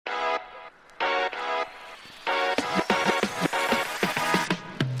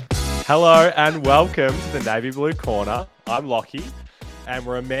Hello and welcome to the Navy Blue Corner. I'm Lockie, and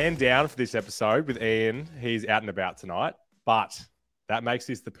we're a man down for this episode with Ian. He's out and about tonight, but that makes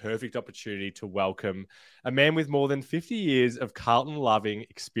this the perfect opportunity to welcome a man with more than 50 years of Carlton-loving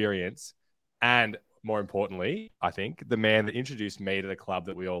experience, and more importantly, I think, the man that introduced me to the club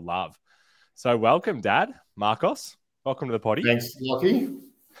that we all love. So welcome, Dad, Marcos. Welcome to the potty. Thanks, Lockie.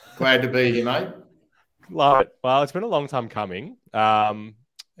 Glad to be here, mate. Love it. Well, it's been a long time coming.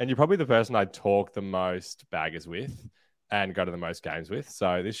 And you're probably the person I talk the most baggers with and go to the most games with.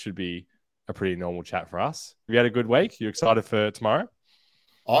 So this should be a pretty normal chat for us. Have you had a good week? You excited for tomorrow?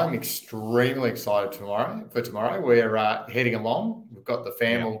 I'm extremely excited for tomorrow. We're heading along. We've got the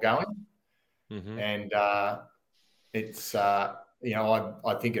fam all going. Mm-hmm. And it's, I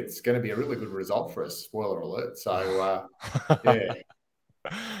think it's going to be a really good result for us. Spoiler alert. So, yeah.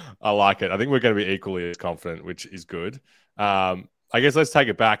 I like it. I think we're going to be equally as confident, which is good. I guess let's take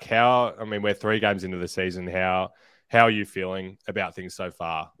it back. We're 3 games into the season. How are you feeling about things so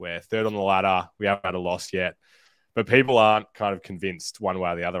far? We're third on the ladder. We haven't had a loss yet, but people aren't kind of convinced one way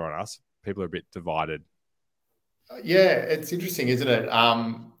or the other on us. People are a bit divided. Yeah, it's interesting, isn't it?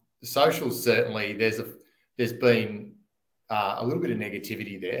 Socials, certainly, there's been a little bit of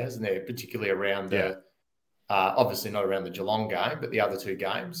negativity there, hasn't there? Particularly around obviously not around the Geelong game, but the other 2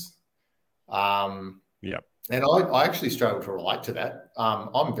 games. Yep. And I actually struggle to relate to that.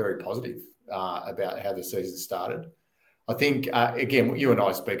 I'm very positive about how the season started. I think, again, you and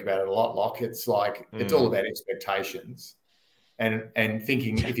I speak about it a lot, Locke. It's like it's all about expectations and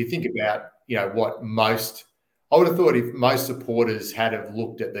thinking. If you think about, I would have thought if most supporters had have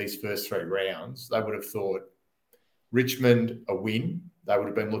looked at these first 3 rounds, they would have thought Richmond a win. They would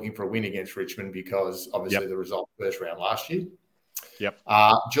have been looking for a win against Richmond because obviously the result first round last year. Yep.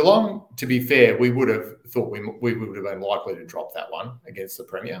 Geelong, to be fair, we would have thought we would have been likely to drop that one against the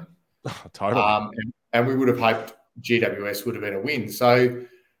Premier. Totally. And we would have hoped GWS would have been a win. So,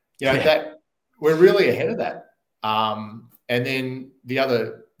 that we're really ahead of that. And then the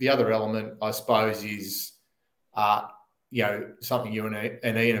other element, I suppose, is something you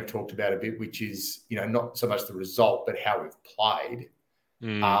and Ian have talked about a bit, which is not so much the result, but how we've played.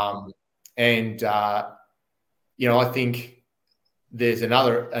 I think there's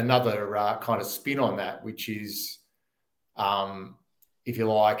another kind of spin on that, which is, if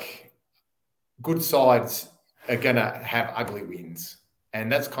you like, good sides are going to have ugly wins. And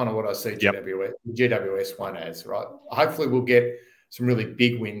that's kind of what I see GWS one as, right? Hopefully we'll get some really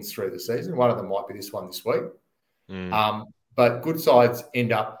big wins through the season. One of them might be this one this week. But good sides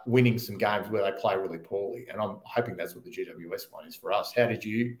end up winning some games where they play really poorly. And I'm hoping that's what the GWS one is for us. How are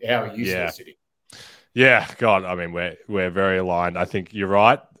you sitting? Yeah, God, we're very aligned. I think you're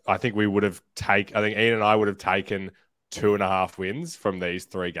right. I think Ian and I would have taken 2.5 wins from these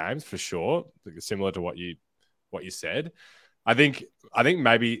 3 games for sure. Similar to what you said. I think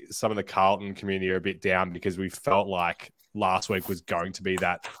maybe some of the Carlton community are a bit down because we felt like last week was going to be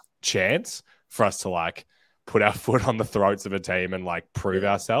that chance for us to put our foot on the throats of a team and prove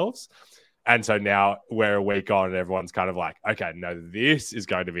ourselves. And so now we're a week on and everyone's kind of like, okay, no, this is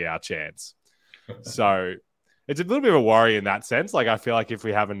going to be our chance. So it's a little bit of a worry in that sense. I feel like if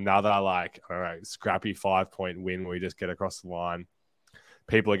we have another, scrappy 5-point win where we just get across the line,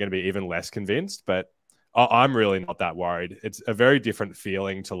 people are going to be even less convinced. But I'm really not that worried. It's a very different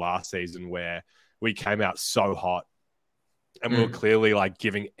feeling to last season where we came out so hot and we were clearly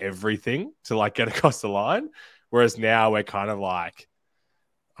giving everything to get across the line. Whereas now we're kind of I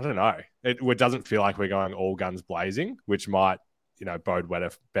don't know. It doesn't feel like we're going all guns blazing, which might, bode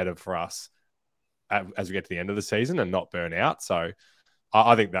better for us as we get to the end of the season and not burn out. So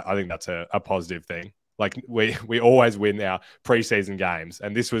I think that's a positive thing. We always win our preseason games.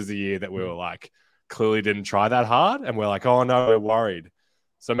 And this was the year that we were clearly didn't try that hard. And we're oh no, we're worried.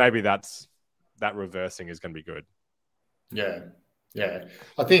 So maybe that reversing is going to be good. Yeah.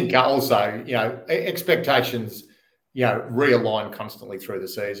 I think also, expectations, realign constantly through the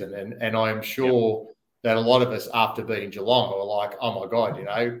season. And I am sure that a lot of us after beating Geelong were like, oh my God,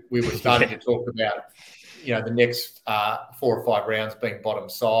 we were starting to talk about, the next 4 or 5 rounds being bottom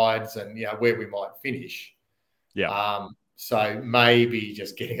sides and, where we might finish. Yeah. So maybe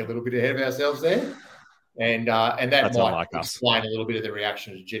just getting a little bit ahead of ourselves there. And that That's might explain a little bit of the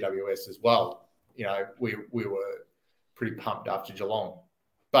reaction to GWS as well. We were pretty pumped after Geelong,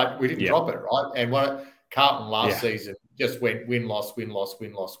 but we didn't drop it, right? And Carlton last season just went win-loss, win-loss,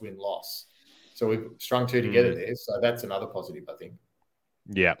 win-loss, win-loss. So we've strung 2 together there. So that's another positive, I think.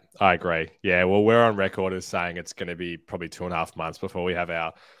 Yeah, I agree. Yeah, well, we're on record as saying it's going to be probably 2.5 months before we have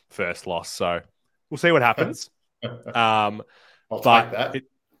our first loss. So we'll see what happens. I'll take that.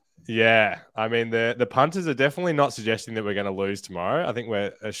 Yeah, I mean the punters are definitely not suggesting that we're going to lose tomorrow. I think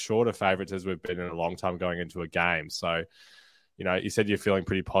we're as short of favourites as we've been in a long time going into a game. So, you said you're feeling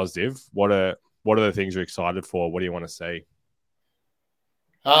pretty positive. What are the things you're excited for? What do you want to see?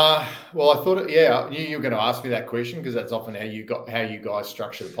 Well, I thought, yeah, I knew you were going to ask me that question because that's often how you guys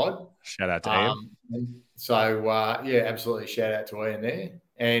structure the pod. Shout out to Ian. Yeah, absolutely. Shout out to Ian there.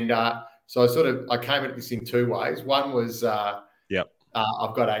 And so I came at this in two ways. One was Yep.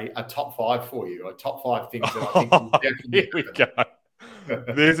 I've got a top five for you, a top five things that I think will Here definitely we happen. go.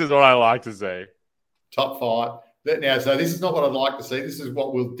 This is what I like to see. Top five. Now, so this is not what I'd like to see. This is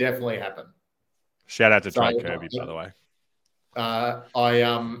what will definitely happen. Shout out to So Trent Kirby, by the way. I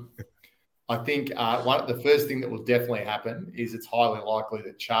think the first thing that will definitely happen is it's highly likely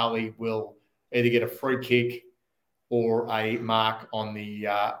that Charlie will either get a free kick or a mark on the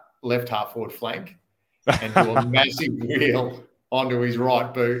left half forward flank and do a massive wheel onto his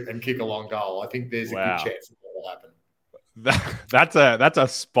right boot and kick a long goal. I think there's a good chance that will happen. That's a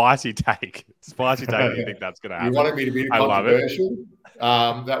spicy take. Spicy take. You think that's going to happen? You wanted me to be controversial.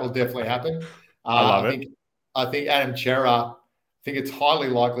 That will definitely happen. I love it. I think Adam Chera. I think it's highly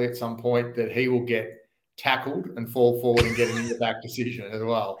likely at some point that he will get tackled and fall forward and get an in the back decision as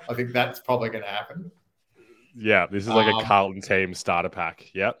well. I think that's probably going to happen. Yeah, this is like a Carlton team starter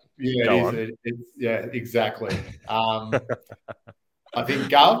pack. Yep. Yeah, it is. Yeah, exactly. I think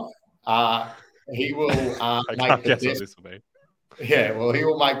Gov, he will make the best. This will be. Yeah, well, he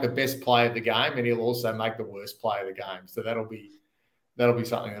will make the best play of the game, and he'll also make the worst play of the game. So that'll be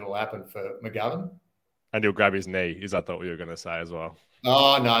something that'll happen for McGovern. And he'll grab his knee. Is that what you were going to say as well?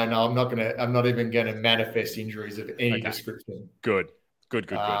 Oh no, I'm not even going to manifest injuries of any description. Good.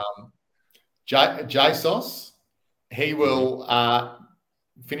 JSOS, he will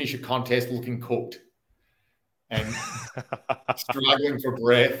finish a contest looking cooked and struggling for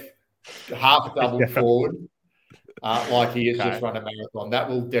breath, half double forward, like he has just run a marathon. That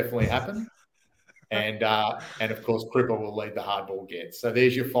will definitely happen. And of course, Cripper will lead the hardball gets. So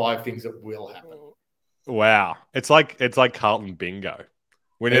there's your five things that will happen. Wow. It's like Carlton bingo.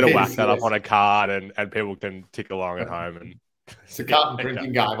 We need to whack that up on a card and people can tick along at home. And it's a Carlton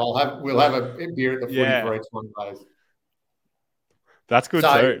printing game. We'll have a beer at the footy for each one of those. That's good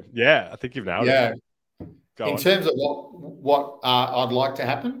too. Yeah, I think you've nailed it. In terms of what I'd like to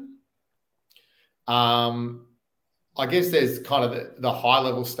happen, I guess there's kind of the high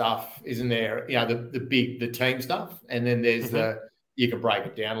level stuff, isn't there? The team stuff, and then there's you can break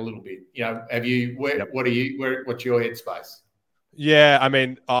it down a little bit. What's your headspace? Yeah, I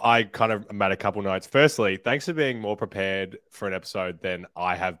mean, I kind of made a couple notes. Firstly, thanks for being more prepared for an episode than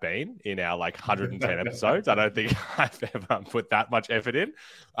I have been in our 110 episodes. I don't think I've ever put that much effort in.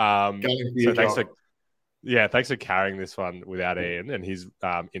 Thanks for carrying this one without Ian and his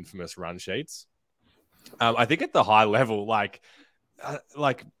infamous run sheets. I think at the high level, I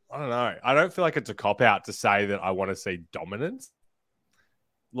don't know. I don't feel like it's a cop-out to say that I want to see dominance.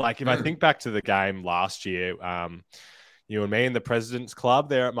 If I think back to the game last year, you and me in the President's Club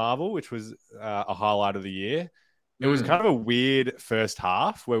there at Marvel, which was a highlight of the year. It was kind of a weird first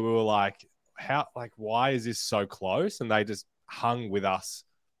half where we were why is this so close? And they just hung with us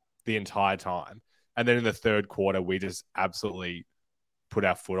the entire time. And then in the third quarter, we just absolutely put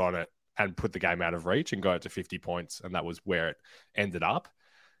our foot on it and put the game out of reach and got it to 50 points. And that was where it ended up.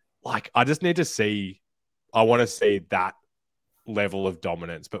 I just need to see, I want to see that level of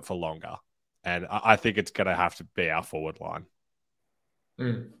dominance, but for longer. And I think it's going to have to be our forward line.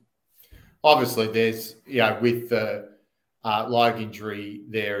 Obviously, there's, with the leg injury,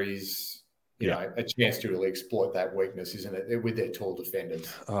 there is, a chance to really exploit that weakness, isn't it? With their tall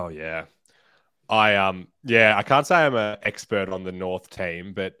defenders. Oh, yeah. I can't say I'm an expert on the North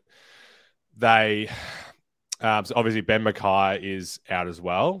team, but they, so obviously Ben Mackay is out as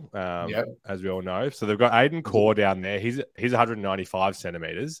well, as we all know. So they've got Aiden Core down there. He's 195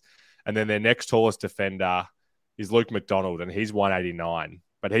 centimeters. And then their next tallest defender is Luke McDonald, and he's 189,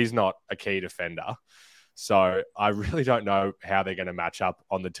 but he's not a key defender. So I really don't know how they're going to match up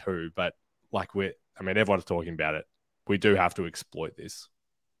on the two, but everyone's talking about it. We do have to exploit this.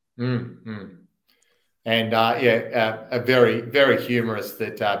 And very, very humorous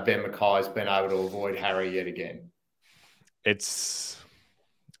that Ben Mackay has been able to avoid Harry yet again. It's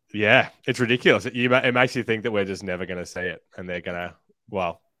ridiculous. It makes you think that we're just never going to see it, and they're going to,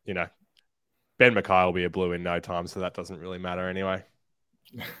 Ben Mackay will be a blue in no time, so that doesn't really matter anyway.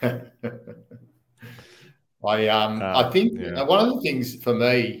 I think one of the things for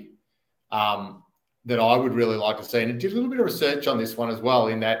me that I would really like to see, and I did a little bit of research on this one as well,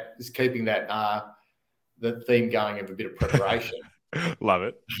 in that is keeping that the theme going of a bit of preparation. Love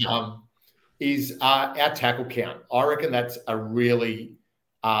it. Is our tackle count. I reckon that's a really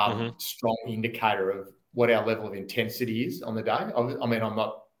strong indicator of what our level of intensity is on the day. I mean, I'm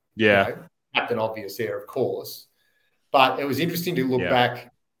not, captain obvious there, of course, but it was interesting to look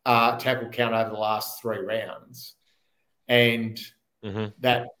back tackle count over the last 3 rounds, and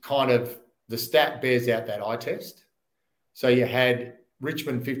that kind of the stat bears out that eye test. So you had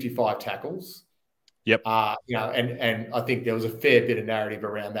Richmond 55 tackles. Yep. And I think there was a fair bit of narrative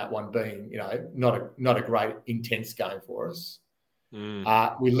around that one being, not a great intense game for us.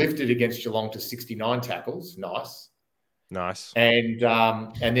 We lifted against Geelong to 69 tackles. Nice. And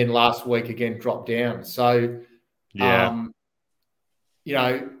then last week again dropped down. So, if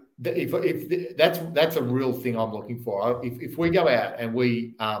that's a real thing I'm looking for. If we go out and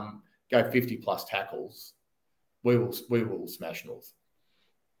we go 50 plus tackles, we will smash North.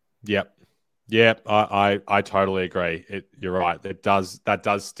 Yep. Yeah, I totally agree. You're right. That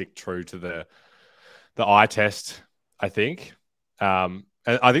does stick true to the eye test, I think. And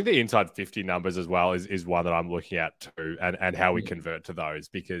I think the inside 50 numbers as well is one that I'm looking at too, and how we convert to those,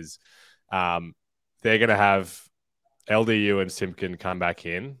 because they're going to have LDU and Simpkin come back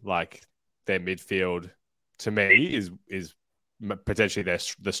in. Like, their midfield, to me, is potentially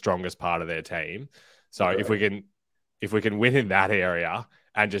the strongest part of their team. So if we can win in that area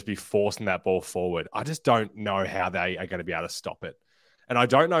and just be forcing that ball forward, I just don't know how they are going to be able to stop it. And I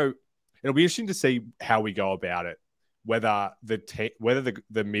don't know. It'll be interesting to see how we go about it. Whether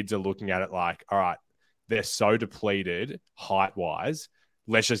the mids are looking at it like, all right, they're so depleted height wise,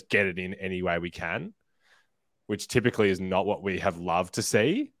 let's just get it in any way we can, which typically is not what we have loved to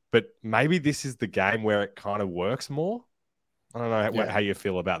see. But maybe this is the game where it kind of works more. I don't know how you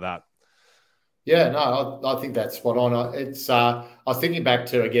feel about that. Yeah, no, I think that's spot on. I was thinking back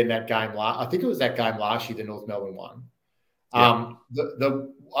to, again, that game. I think it was that game last year, the North Melbourne one. I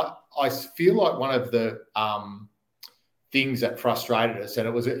feel like one of the things that frustrated us, and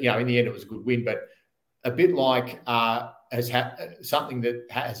it was, in the end, it was a good win, but a bit like something that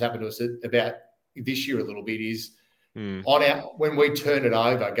has happened to us about this year a little bit is when we turn it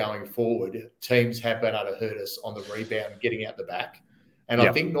over going forward, teams have been able to hurt us on the rebound, getting out the back. And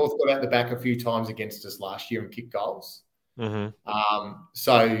I think North got out the back a few times against us last year and kicked goals.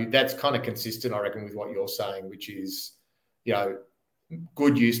 So that's kind of consistent, I reckon, with what you're saying, which is,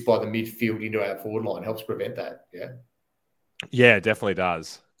 good use by the midfield into our forward line helps prevent that. Yeah, it definitely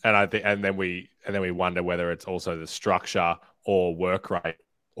does. And I think, and then we wonder whether it's also the structure or work rate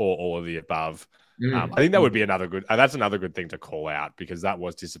or all of the above. I think that would be another good thing to call out, because that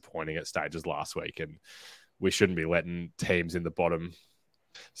was disappointing at stages last week, and we shouldn't be letting teams in the bottom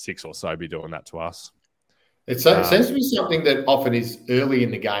 6 or so be doing that to us. It seems to be something that often is early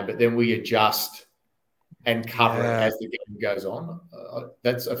in the game, but then we adjust and cover it as the game goes on.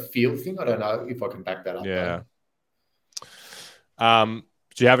 That's a feel thing. I don't know if I can back that up. Yeah.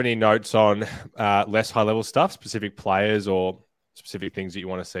 Do you have any notes on less high-level stuff, specific players or specific things that you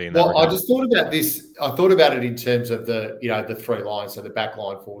want to see in that regard? I just thought about this. I thought about it in terms of the 3 lines, so the back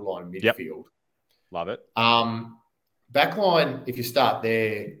line, forward line, midfield. Love it. Back line, if you start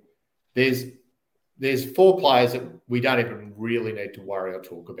there, there's 4 players that we don't even really need to worry or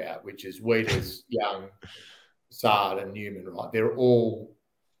talk about, which is Weeders, Young, Sard, and Newman, right? They're all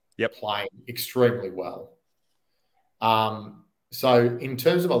playing extremely well. So in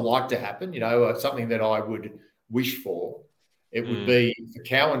terms of a like to happen, something that I would wish for, it would be for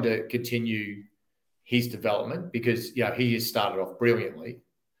Cowan to continue his development, because, he has started off brilliantly.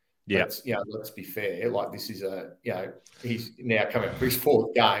 Yeah. Let's be fair. Like, this is he's now coming for his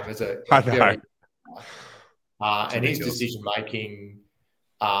 4th game as a very, and his decision making,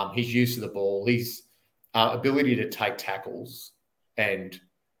 his use of the ball, his ability to take tackles and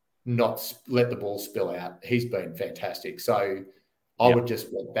not let the ball spill out. He's been fantastic. So I would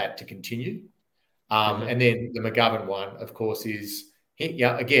just want that to continue. And then the McGovern one, of course, is,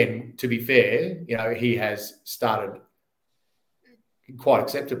 again, to be fair, he has started quite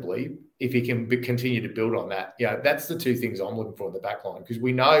acceptably. If he can continue to build on that, that's the 2 things I'm looking for in the back line, because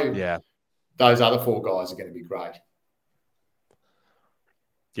we know those other 4 guys are going to be great.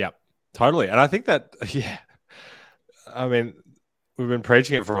 Yeah, totally. And I think that, I mean, we've been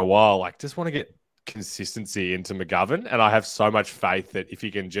preaching it for a while. Like, just want to get consistency into McGovern, and I have so much faith that if he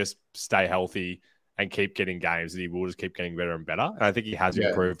can just stay healthy and keep getting games, that he will just keep getting better and better. And I think he has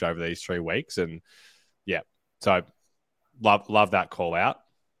improved over these 3 weeks. And so love that call out.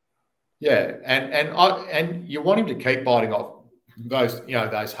 Yeah, and you want him to keep biting off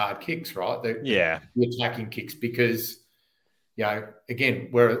those hard kicks, right? The attacking kicks, because again,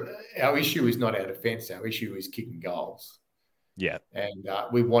 where our issue is not our defence, our issue is kicking goals. Yeah. and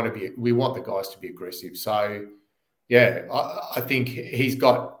we want the guys to be aggressive. So yeah, I think he's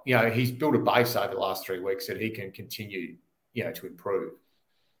got, he's built a base over the last 3 weeks that he can continue, to improve.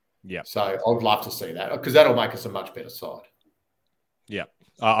 Yeah. So I would love to see that, because that'll make us a much better side. Yeah.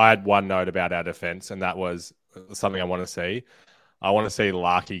 I had one note about our defense, and that was something I want to see. I want to see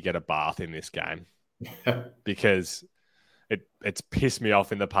Larky get a bath in this game because it's pissed me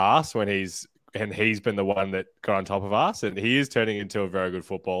off in the past when he's been the one that got on top of us, and he is turning into a very good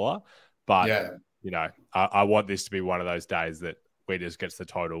footballer. But Yeah. I want this to be one of those days that we just gets the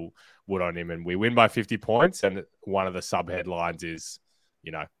total wood on him and we win by 50 points. And one of the sub headlines is,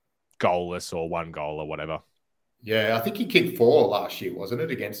 goalless or 1 goal or whatever. Yeah, I think he kicked 4 last year, wasn't it,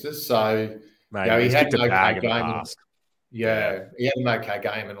 against us? So Maybe he he's had kicked an a bag okay in the game. past. He had an okay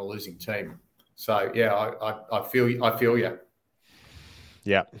game in a losing team. So yeah, I feel you.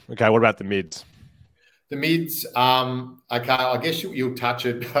 Yeah. Okay. What about the mids? The mids, okay, I guess you'll touch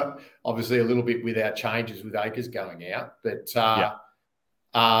it obviously a little bit with our changes with Akers going out, but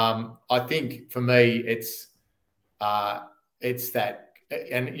I think for me it's that,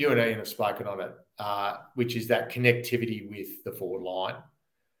 and you and Ian have spoken on it, which is that connectivity with the forward line.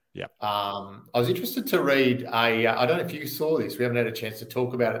 Yeah. I was interested to read I don't know if you saw this. We haven't had a chance to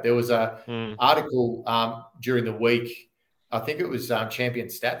talk about it. There was a article during the week. I think it was Champion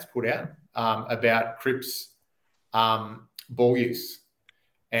Stats put out about Cripps' ball use,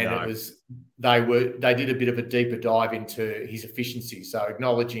 and it was they did a bit of a deeper dive into his efficiency. So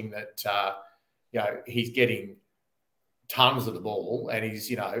acknowledging that he's getting tons of the ball and he's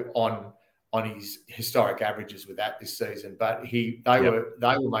on his historic averages with that this season, but they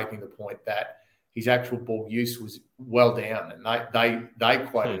were making the point that his actual ball use was well down, and they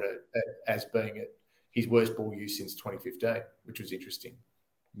quoted it as being his worst ball use since 2015, which was interesting.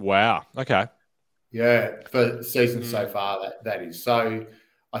 Wow. Okay. Yeah, for the season so far, that is. So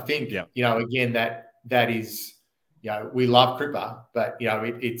I think again that is we love Cripper, but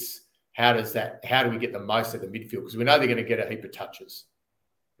it's how do we get the most of the midfield, because we know they're going to get a heap of touches.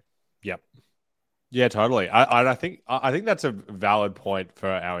 Yep. Yeah, totally. I think that's a valid point for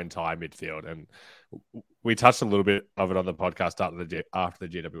our entire midfield, and we touched a little bit of it on the podcast after the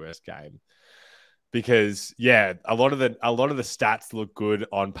GWS game, because a lot of the stats look good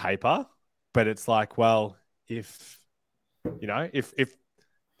on paper, but it's like, well, if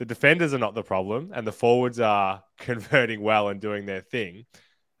the defenders are not the problem and the forwards are converting well and doing their thing,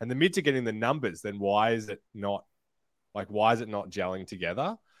 and the mids are getting the numbers, then why is it not gelling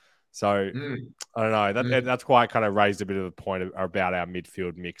together? So I don't know. That's why I kind of raised a bit of a point about our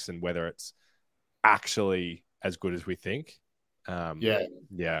midfield mix and whether it's actually as good as we think.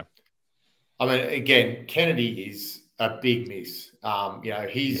 Yeah. I mean, again, Kennedy is a big miss.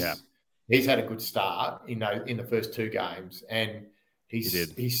 He's had a good start in the first 2 games, and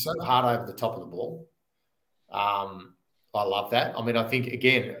he's so hard over the top of the ball. I love that. I mean, I think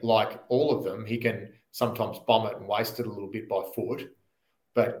again, like all of them, he can sometimes bomb it and waste it a little bit by foot.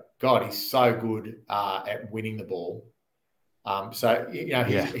 But God, he's so good at winning the ball. So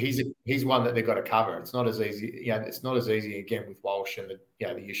he's one that they've got to cover. It's not as easy. It's not as easy again with Walsh and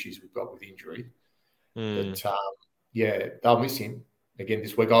the issues we've got with injury. But they'll miss him again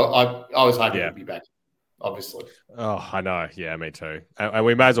this week. I was hoping he'd be back, obviously. Oh, I know. Yeah, me too. And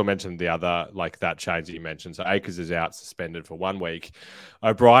we may as well mention the other, like that change that you mentioned. So Akers is out, suspended for 1 week.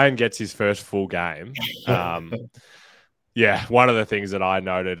 O'Brien gets his first full game. Yeah, one of the things that I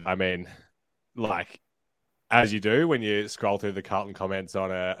noted, I mean, like, as you do when you scroll through the Carlton comments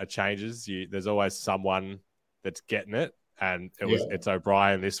on a changes, there's always someone that's getting it, and it's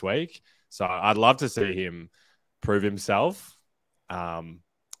O'Brien this week. So I'd love to see him prove himself. I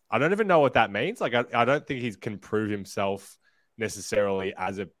don't even know what that means. Like, I don't think he can prove himself necessarily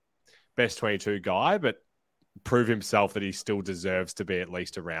as a best 22 guy, but prove himself that he still deserves to be at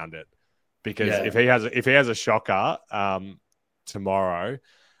least around it. Because if he has a shocker tomorrow,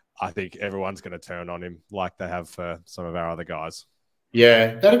 I think everyone's going to turn on him like they have for some of our other guys.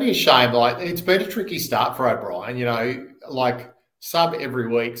 Yeah, that'd be a shame. Like, it's been a tricky start for O'Brien. Like sub every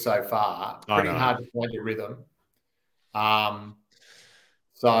week so far. Pretty hard to find your rhythm. I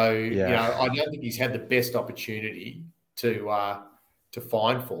don't think he's had the best opportunity to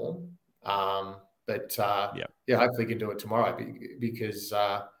find form. But hopefully he can do it tomorrow, because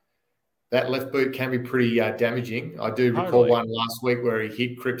that left boot can be pretty damaging. I do recall one last week where he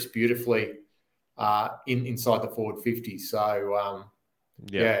hit Cripps beautifully inside the forward 50. So,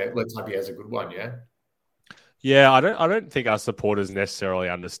 let's hope he has a good one, Yeah, I don't think our supporters necessarily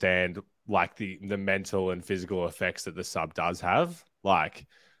understand like the mental and physical effects that the sub does have. Like,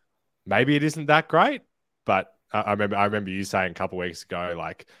 maybe it isn't that great, but I remember you saying a couple of weeks ago,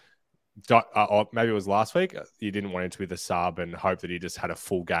 like, or maybe it was last week, you didn't want him to be the sub and hope that he just had a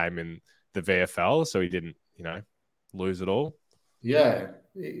full game in the VFL, so he didn't, lose it all. Yeah,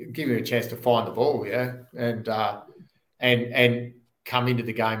 give him a chance to find the ball, yeah, and come into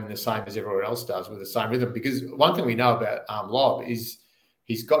the game in the same as everyone else does with the same rhythm. Because one thing we know about Lob is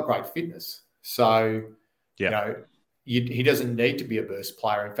he's got great fitness, so Yeah, he doesn't need to be a burst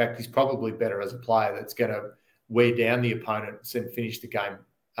player. In fact, he's probably better as a player that's going to wear down the opponents and finish the game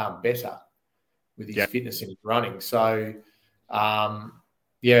better with his yeah, fitness and his running. So, the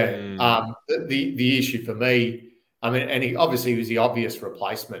issue for me, I mean, and he obviously was the obvious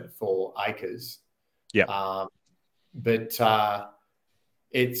replacement for Akers, yeah, but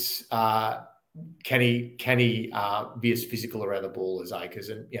it's can he be as physical around the ball as Akers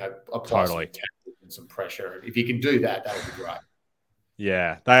and apply some totally. tackle and some pressure? And if he can do that, that would be great.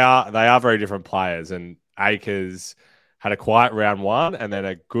 Yeah, they are very different players, and Akers had a quiet round one and then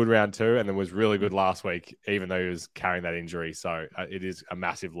a good round two, and then was really good last week, even though he was carrying that injury. So it is a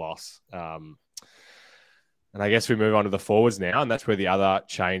massive loss. And I guess we move on to the forwards now, and that's where the other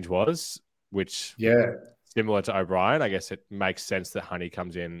change was, which similar to O'Brien, I guess it makes sense that Honey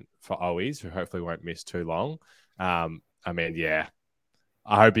comes in for Owies, who hopefully won't miss too long. I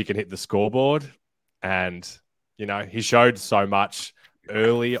hope he can hit the scoreboard, and he showed so much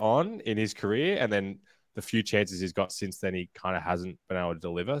early on in his career, and then the few chances he's got since then, he kind of hasn't been able to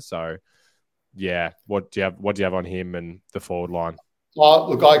deliver. So, yeah, what do you have on him and the forward line? Well,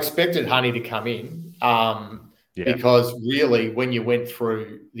 look, I expected Honey to come in because really, when you went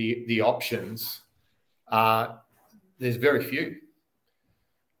through the options, there's very few.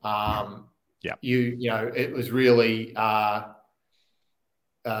 It was really,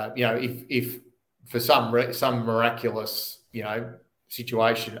 if for some miraculous,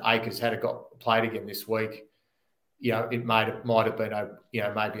 situation, Akers had got played again this week, it might have been,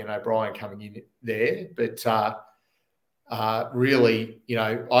 maybe an O'Brien coming in there, but really,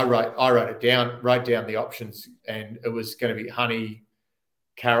 I wrote down the options, and it was going to be Honey,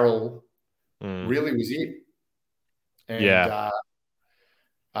 Carroll, really was it, and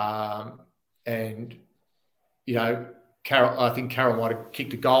Carroll. I think Carroll might have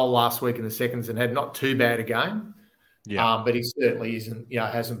kicked a goal last week in the seconds and had not too bad a game. Yeah. But he certainly isn't.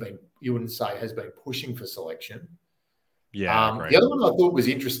 Hasn't been. You wouldn't say has been pushing for selection. Yeah. The other one I thought was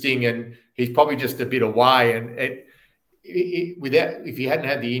interesting, and he's probably just a bit away. And if he hadn't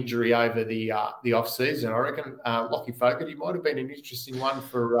had the injury over the off season, I reckon Lockie Fogarty might have been an interesting one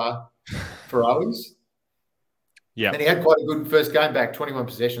for Owies. Yeah. And he had quite a good first game back, 21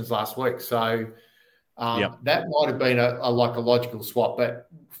 possessions last week. So that might have been a logical swap, but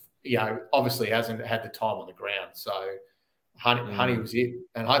obviously hasn't had the time on the ground. So Honey was it,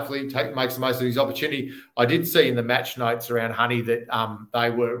 and hopefully makes the most of his opportunity. I did see in the match notes around Honey that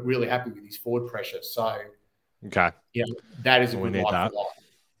they were really happy with his forward pressure. So that is a good life for life.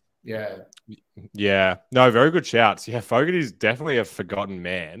 Yeah. Yeah. No, very good shouts. Yeah, Fogarty's definitely a forgotten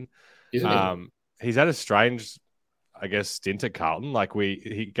man. Isn't he? He's had a strange, I guess, stint at Carlton. Like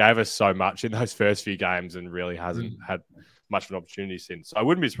he gave us so much in those first few games and really hasn't had much of an opportunity since. So I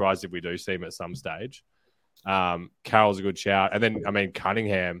wouldn't be surprised if we do see him at some stage. Carroll's a good shout. And then,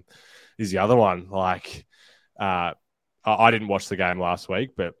 Cunningham is the other one. Like, I didn't watch the game last week,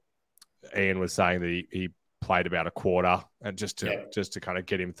 but Ian was saying that he played about a quarter and just to kind of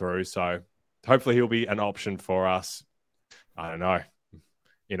get him through. So hopefully he'll be an option for us. I don't know,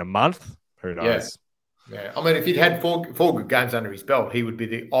 in a month. Who knows? Yeah. I mean, if he'd had four good games under his belt, he would be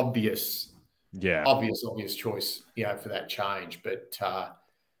the obvious choice, for that change. But I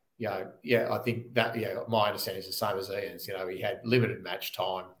think that my understanding is the same as Ian's. He had limited match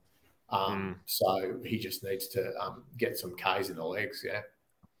time, so he just needs to get some Ks in the legs. Yeah.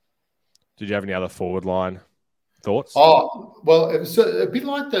 Did you have any other forward line thoughts? Oh well, it was a bit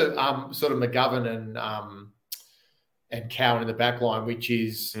like the sort of McGovern and Cowan in the back line, which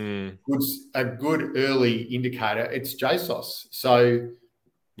is a good early indicator. It's JSOS. So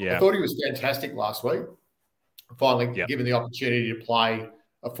I thought he was fantastic last week. Finally given the opportunity to play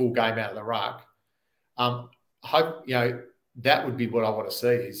a full game out of the ruck. Hope that would be what I want to see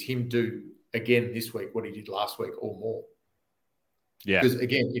is him do again this week what he did last week or more. Yeah. Because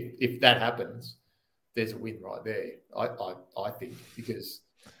again, if that happens, there's a win right there. I think because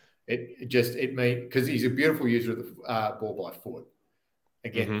it means because he's a beautiful user of the ball by foot.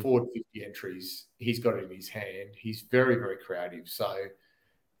 Again, forward 50 entries, he's got it in his hand. He's very, very creative. So,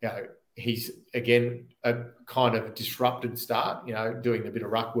 he's again a kind of disrupted start. Doing a bit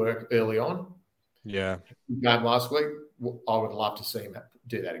of ruck work early on. Yeah, game last week. I would love to see him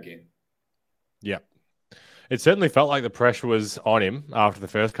do that again. Yeah, it certainly felt like the pressure was on him after the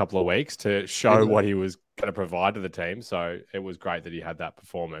first couple of weeks to show what he was going to provide to the team. So it was great that he had that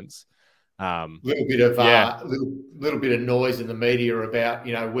performance. Little bit of yeah, little bit of noise in the media about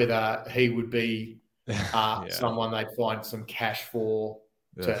whether he would be yeah, someone they'd find some cash for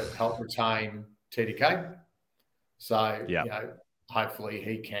to help retain TDK. So yeah, hopefully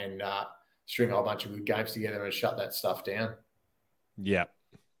he can string a whole bunch of good games together and shut that stuff down. yeah.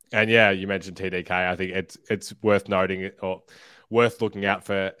 And yeah, you mentioned TDK. I think it's worth noting or worth looking out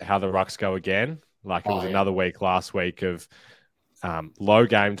for how the Rucks go again. Like it was another week last week of low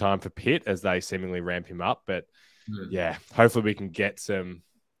game time for Pitt as they seemingly ramp him up. But yeah, hopefully we can get some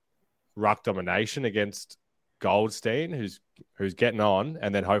ruck domination against Goldstein, who's getting on,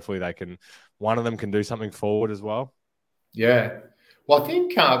 and then hopefully one of them can do something forward as well. Yeah, well, I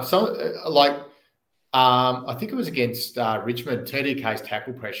think I think it was against Richmond. TDK's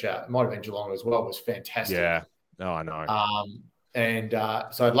tackle pressure, it might have been Geelong as well, was fantastic. Yeah, I know. And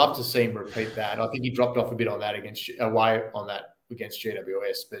so I'd love to see him repeat that. I think he dropped off a bit on that against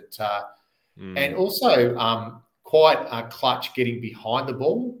GWS, but and also quite clutch getting behind the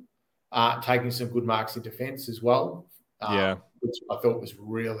ball, taking some good marks in defence as well. Which I thought was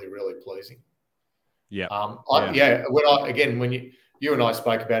really, really pleasing. Yeah. When you and I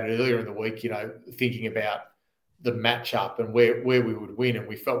spoke about it earlier in the week, thinking about the matchup and where we would win, and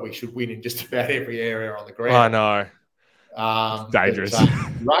we felt we should win in just about every area on the ground. I know. It's dangerous.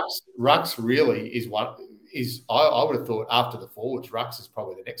 Rux really is I would have thought after the forwards, Rux is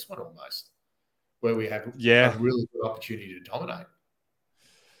probably the next one almost, where we have a really good opportunity to dominate.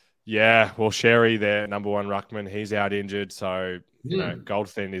 Yeah, well, Sherry, their number one ruckman, he's out injured, so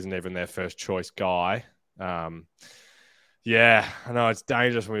Goldstein isn't even their first choice guy. Yeah, I know it's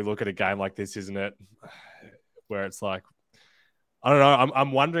dangerous when we look at a game like this, isn't it? Where it's like, I don't know.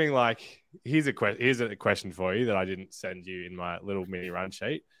 I'm wondering. Like, here's a question for you that I didn't send you in my little mini run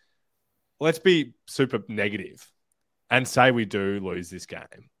sheet. Let's be super negative and say we do lose this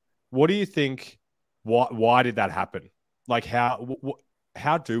game. What do you think? Why did that happen? Like, how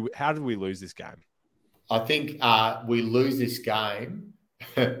do we lose this game? I think we lose this game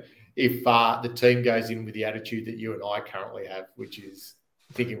if the team goes in with the attitude that you and I currently have, which is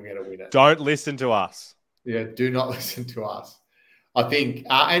thinking we're going to win it. Don't listen to us. Yeah, do not listen to us. I think,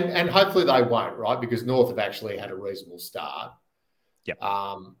 and hopefully they won't, right? Because North have actually had a reasonable start. Yep.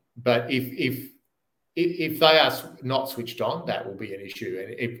 But if they are not switched on, that will be an issue.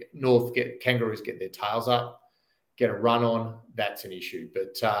 And if Kangaroos get their tails up, get a run on, that's an issue.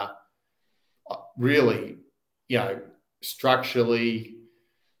 But really, structurally,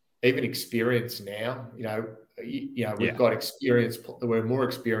 even experience now, we've got experience. We're a more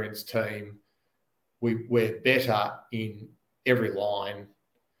experienced team. We're better in every line,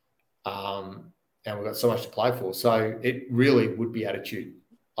 and we've got so much to play for. So it really would be attitude,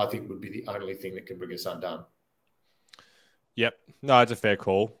 I think, would be the only thing that can bring us undone. Yep. No, it's a fair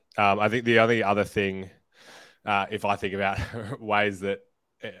call. I think the only other thing, if I think about ways that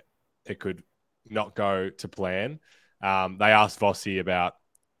it could not go to plan, they asked Vossi about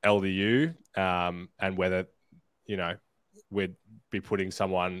LDU and whether, we'd be putting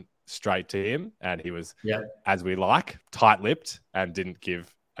someone straight to him, and he was, as we like, tight-lipped and didn't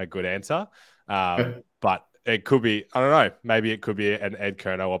give a good answer. But it could be, I don't know, maybe it could be an Ed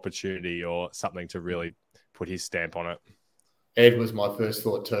Curnow opportunity or something to really put his stamp on it. Ed was my first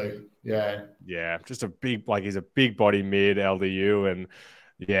thought too. Yeah. Yeah, just he's a big body mid LDU, and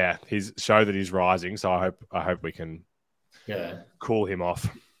he's showed that he's rising. So I hope we can cool him off.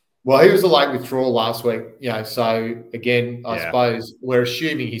 Well, he was a late withdrawal last week, so again, I suppose we're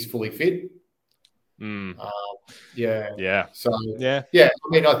assuming he's fully fit. So, I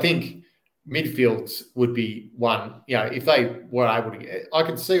mean, I think midfields would be one, if they were able to I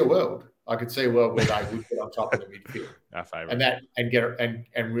could see a world where they would get on top of the midfield. Our favourite. And that,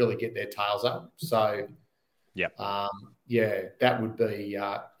 and really get their tails up. So, that would be,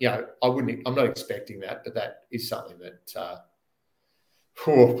 I'm not expecting that, but that is something that,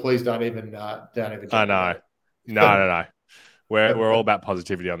 please don't even. I know. No. We're all about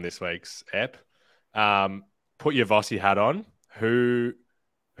positivity on this week's ep. Put your Vossi hat on. Who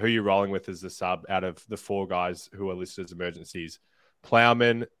are you rolling with as the sub out of the four guys who are listed as emergencies?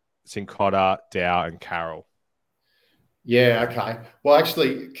 Plowman, Sincotta, Dow, and Carroll. Yeah. Okay. Well,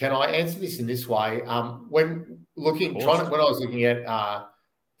 actually, can I answer this in this way? When I was looking at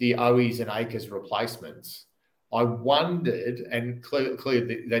the Owies and Akers replacements, I wondered, and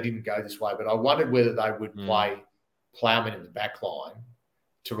clearly they didn't go this way, but I wondered whether they would play Plowman in the back line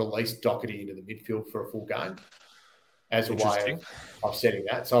to release Doherty into the midfield for a full game as a way of offsetting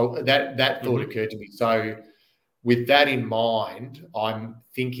that. So that thought occurred to me. So with that in mind, I'm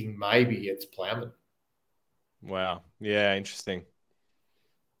thinking maybe it's Plowman. Wow. Yeah, interesting.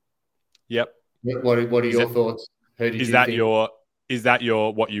 Yep. What are your thoughts? Who did Is you that think?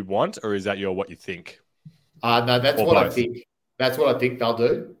 your what you want, or is that your what you think? No, that's Or what I both? think. That's what I think they'll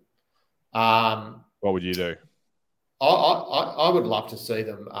do. What would you do? I would love to see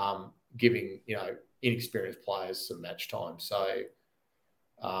them giving inexperienced players some match time. So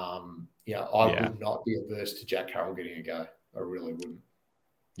I would not be averse to Jack Carroll getting a go. I really wouldn't.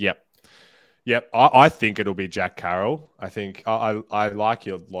 Yep. Yep. I think it'll be Jack Carroll. I think I like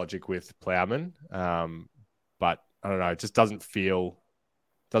your logic with Plowman, but I don't know. It just doesn't feel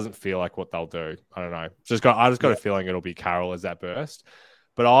like what they'll do. I don't know. I just got a feeling it'll be Carroll as that burst.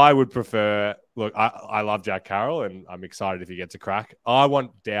 But I would prefer. Look, I love Jack Carroll, and I'm excited if he gets a crack. I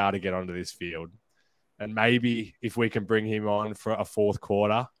want Dow to get onto this field, and maybe if we can bring him on for a fourth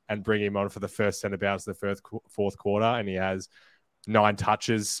quarter and bring him on for the first centre bounce of the fourth quarter, and he has 9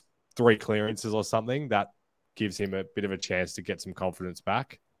 touches, 3 clearances or something, that gives him a bit of a chance to get some confidence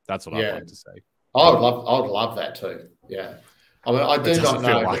back. That's what I'd like to see. I would love that too. Yeah. I mean, I do not know.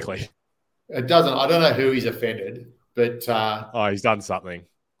 Feel likely. It doesn't. I don't know who he's offended, but he's done something.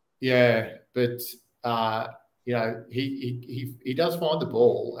 Yeah, but he does find the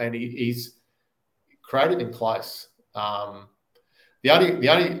ball, and he's creative and close. The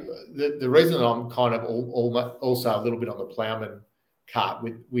reason that I'm kind of also a little bit on the Plowman cart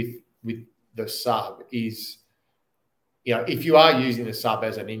with the sub is, if you are using the sub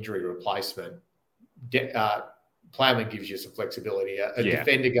as an injury replacement, Plowman gives you some flexibility. A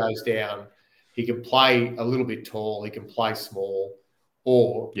defender goes down, he can play a little bit tall, he can play small,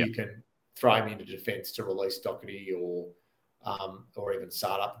 or you can throw him into defence to release Doherty or even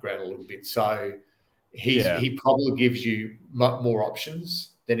start up the ground a little bit. So he probably gives you more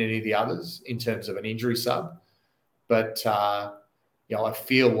options than any of the others in terms of an injury sub. But I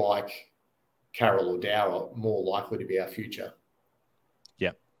feel like Carroll or Dow are more likely to be our future.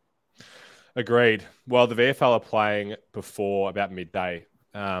 Yep. Agreed. Well, the VFL are playing before about midday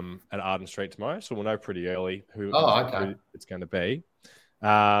at Arden Street tomorrow, so we'll know pretty early who it's going to be.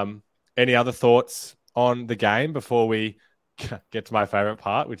 Any other thoughts on the game before we get to my favourite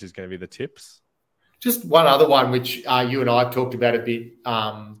part, which is going to be the tips? Just one other one, which you and I have talked about a bit.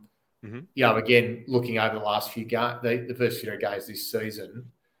 Again, looking over the last few games, the first few games this season,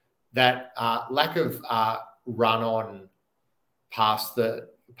 that lack of run on past the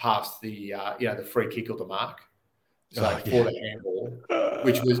free kick or the mark. So for the handball,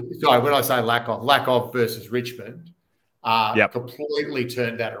 which was when I say lack of versus Richmond, completely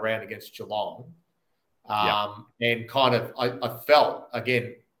turned that around against Geelong. And kind of I felt,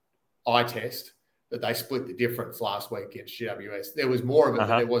 again, eye test, that they split the difference last week against GWS. There was more of it than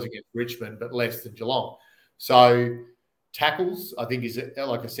there was against Richmond, but less than Geelong. So tackles, I think, is,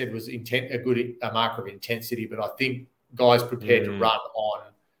 like I said, was a marker of intensity, but I think guys prepared to run on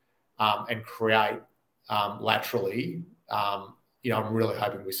and create laterally. I'm really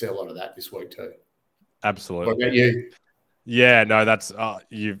hoping we see a lot of that this week too. Absolutely. What about you? Yeah, no, that's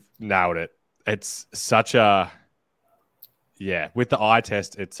you've nailed it. It's such a with the eye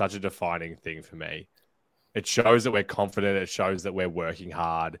test, it's such a defining thing for me. It shows that we're confident. It shows that we're working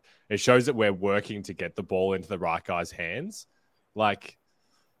hard. It shows that we're working to get the ball into the right guy's hands. Like,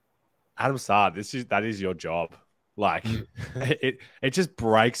 Adam Saad, that is your job. Like, it just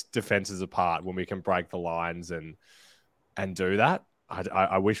breaks defenses apart when we can break the lines and do that.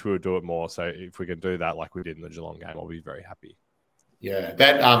 I wish we would do it more. So if we can do that like we did in the Geelong game, I'll be very happy. Yeah,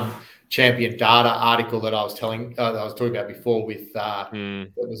 that champion data article that I was talking about before with that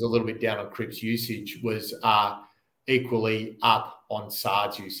was a little bit down on Cripps usage was equally up on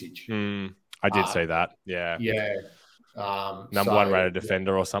Saad's usage. I did see that. Yeah. Yeah. Number 1 rated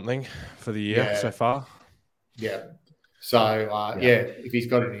defender or something for the year so far. Yeah. So if he's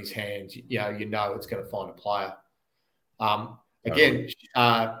got it in his hands, it's going to find a player. Again,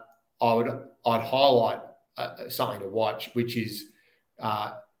 I'd highlight something to watch, which is.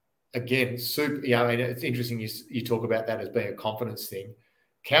 Again, super. And it's interesting you talk about that as being a confidence thing.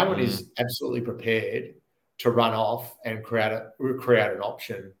 Cowan is absolutely prepared to run off and create an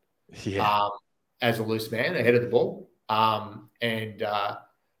option as a loose man ahead of the ball.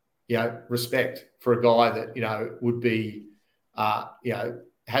 Respect for a guy that would be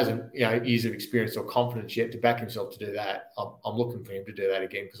hasn't years of experience or confidence yet to back himself to do that. I'm looking for him to do that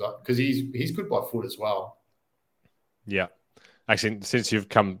again because he's good by foot as well. Yeah. Actually, since you've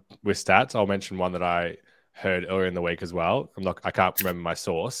come with stats, I'll mention one that I heard earlier in the week as well. I can't remember my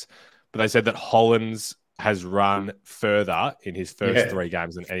source, but they said that Hollands has run further in his first 3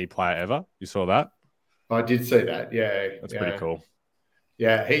 games than any player ever. You saw that? I did see that. Yeah, That's pretty yeah, cool.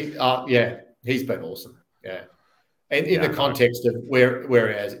 yeah. He's been awesome. Yeah, and in Yeah, the I know. context of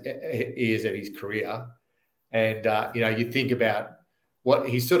he is at his career, and you think about what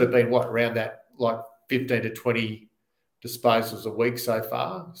he's sort of been around that like 15 to 20 disposals a week so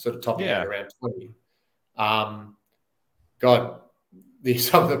far, sort of topping out Yeah. around 20. God,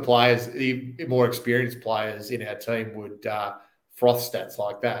 some of the players, the more experienced players in our team would froth stats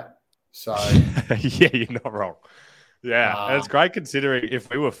like that. So, Yeah, you're not wrong. Yeah, and it's um, great considering if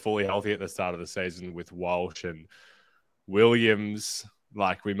we were fully healthy at the start of the season with Walsh and Williams,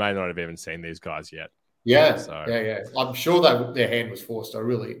 like we may not have even seen these guys yet. yeah, So yeah, yeah. I'm sure their hand was forced.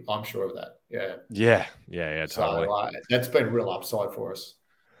 I'm sure of that. Yeah. yeah, So totally. that's been a real upside for us.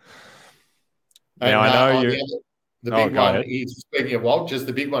 Now And I know you. the Oh, big go one ahead. is speaking of Walsh, just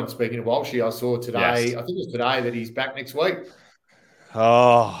the big one. Speaking of Walshy, I saw today. Yes. I think it was today that he's back next week.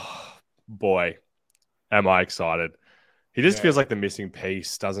 Oh boy, am I excited! He just feels Yeah, like the missing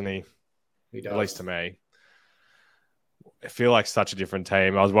piece, doesn't he? he At least to does. me. I feel like such a different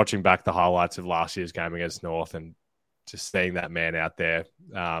team. I was watching back the highlights of last year's game against North, and just seeing that man out there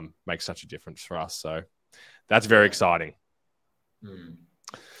makes such a difference for us. So that's very Yeah. exciting.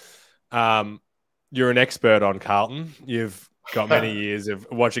 Mm. You're an expert on Carlton. You've got many years of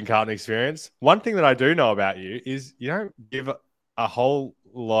watching Carlton experience. One thing that I do know about you is you don't give a whole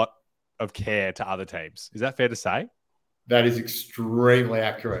lot of care to other teams. Is that fair to say? That is extremely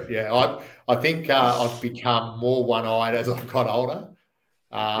accurate. Yeah, I think I've become more one-eyed as I've got older.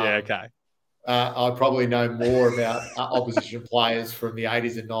 Yeah, Um, okay. I probably know more about opposition players from the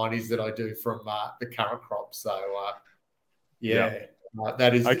 80s and 90s than I do from the current crop. So, Yep. yeah,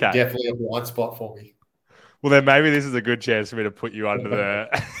 that is Okay. definitely a blind spot for me. Well, then maybe this is a good chance for me to put you under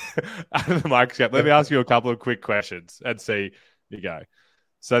the under the microscope. Let me ask you a couple of quick questions and see you go.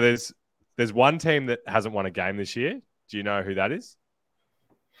 So there's one team that hasn't won a game this year. Do you know who that is?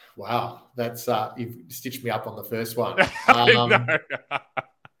 Wow, that's you've stitched me up on the first one. I know.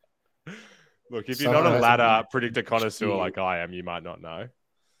 Look, if you're not Someone a who hasn't won ladder predictor this connoisseur year. like I am, you might not know.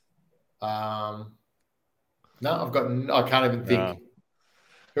 No, I can't even think. No,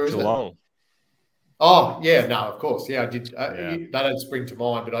 Who is it? Geelong. Oh, yeah, no, of course. Yeah, I did. Yeah, That don't spring to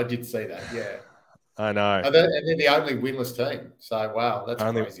mind, but I did see that. Yeah. I know. And they're the only winless team. So, wow, that's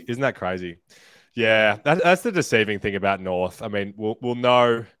Only crazy. isn't that crazy? Yeah. Yeah, that's the deceiving thing about North. I mean, we'll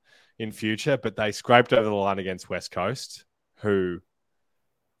know in future, but they scraped over the line against West Coast, who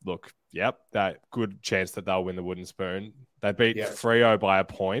look, yep, that good chance that they'll win the Wooden Spoon. They beat Yeah. Freo by a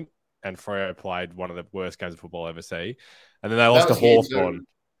point, and Freo played one of the worst games of football I'll ever see. And then they That lost to was here Hawthorn. too.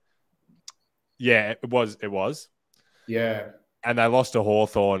 Yeah, it was. Yeah. And they lost to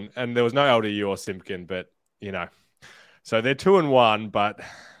Hawthorn, and there was no LDU or Simpkin, but so they're 2-1. But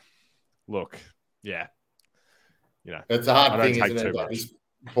look, yeah, It's a I hard don't thing, take isn't too it, at much. this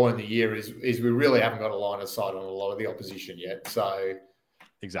point in the year is we really haven't got a line of sight on a lot of the opposition yet. So,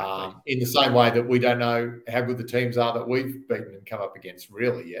 Exactly. in the same way that we don't know how good the teams are that we've beaten and come up against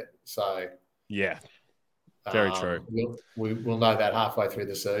really yet. So, Yeah, very true. we'll know that halfway through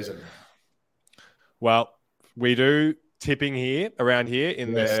the season. Well, we do tipping here around here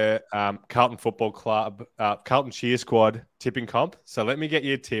in Yes. the Carlton Football Club, Carlton Cheer Squad tipping comp. So let me get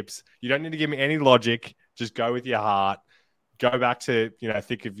your tips. You don't need to give me any logic. Just go with your heart. Go back to,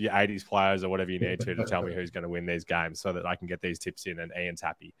 think of your 80s players or whatever you need to tell me who's going to win these games so that I can get these tips in and Ian's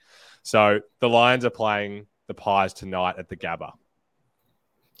happy. So the Lions are playing the Pies tonight at the Gabba.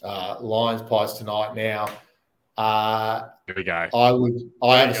 Lions Pies tonight now. Here we go.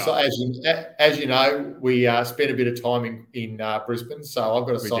 As you know, we spent a bit of time in Brisbane, so I've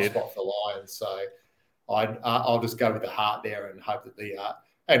got a soft spot for Lions. So I'll just go with the heart there and hope that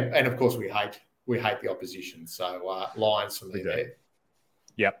and of course we hate the opposition. So Lions for me there.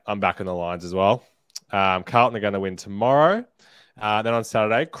 Yep, I'm back on the Lions as well. Carlton are going to win tomorrow. Then on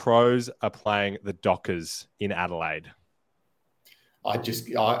Saturday, Crows are playing the Dockers in Adelaide. I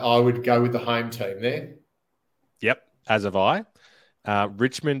would go with the home team there. Yep, as have I.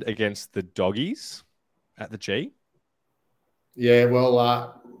 Richmond against the Doggies at the G. Yeah,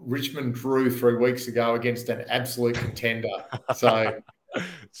 well, Richmond drew 3 weeks ago against an absolute contender. So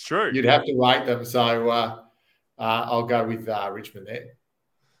it's true. You'd have to rate them. So I'll go with Richmond there.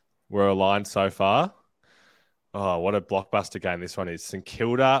 We're aligned so far. Oh, what a blockbuster game this one is. St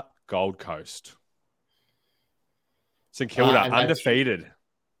Kilda, Gold Coast. St Kilda, undefeated.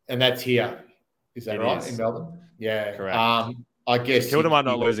 And that's here. Is that right? In Melbourne? Yeah. Correct. I guess St Kilda might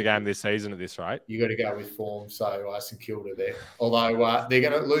not lose a game this season at this rate. You got to go with form. So St Kilda there. Although they're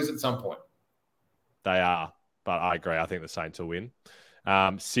going to lose at some point. They are. But I agree. I think the Saints will win.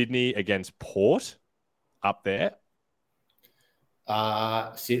 Sydney against Port. up there?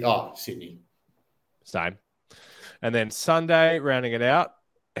 Sydney. Same. And then Sunday, rounding it out,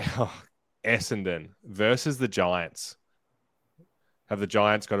 Essendon versus the Giants. Have the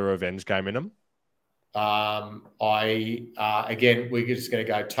Giants got a revenge game in them? Again, we're just going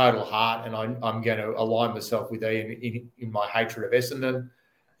to go total heart, and I'm going to align myself with Ian in my hatred of Essendon,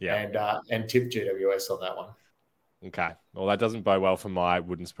 and tip GWS on that one. Okay. Well, that doesn't bode well for my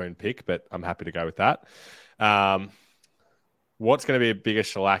wooden spoon pick, but I'm happy to go with that. What's going to be a bigger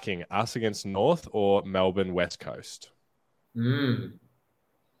shellacking, us against North or Melbourne West Coast? Do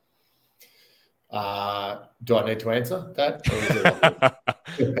I need to answer that? Or is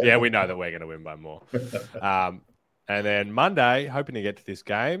it Yeah, we know that we're going to win by more. And then Monday, hoping to get to this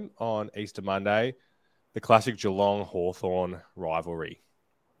game on Easter Monday, the classic Geelong-Hawthorn rivalry.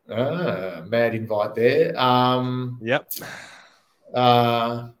 Mad invite there. Yep.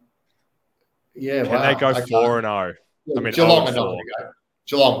 Yeah. Can they go 4-0? I mean, Geelong are not going to go.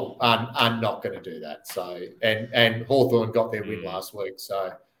 Geelong are not going to do that. So, and Hawthorn got their win last week,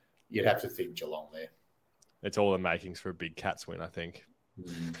 so you'd have to think Geelong there. It's all the makings for a big Cats win, I think.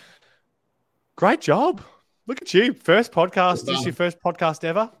 Great job. Look at you. First podcast. This is your first podcast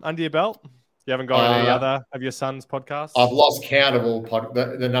ever under your belt? You haven't got any other of your son's podcasts? I've lost count of all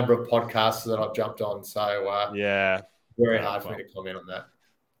the number of podcasts that I've jumped on. So, very hard for me to comment on that.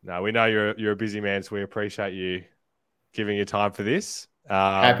 No, we know you're a busy man, so we appreciate you giving your time for this.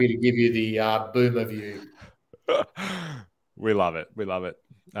 Happy to give you the boomer view. We love it. We love it.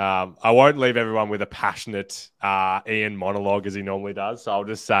 I won't leave everyone with a passionate Ian monologue as he normally does. So I'll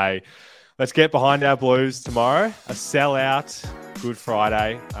just say, let's get behind our Blues tomorrow. A sellout, Good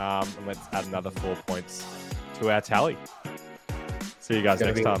Friday. And let's add another 4 points to our tally. See you guys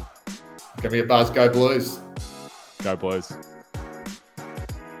next time. It's going to be a buzz. Go Blues. Go Blues.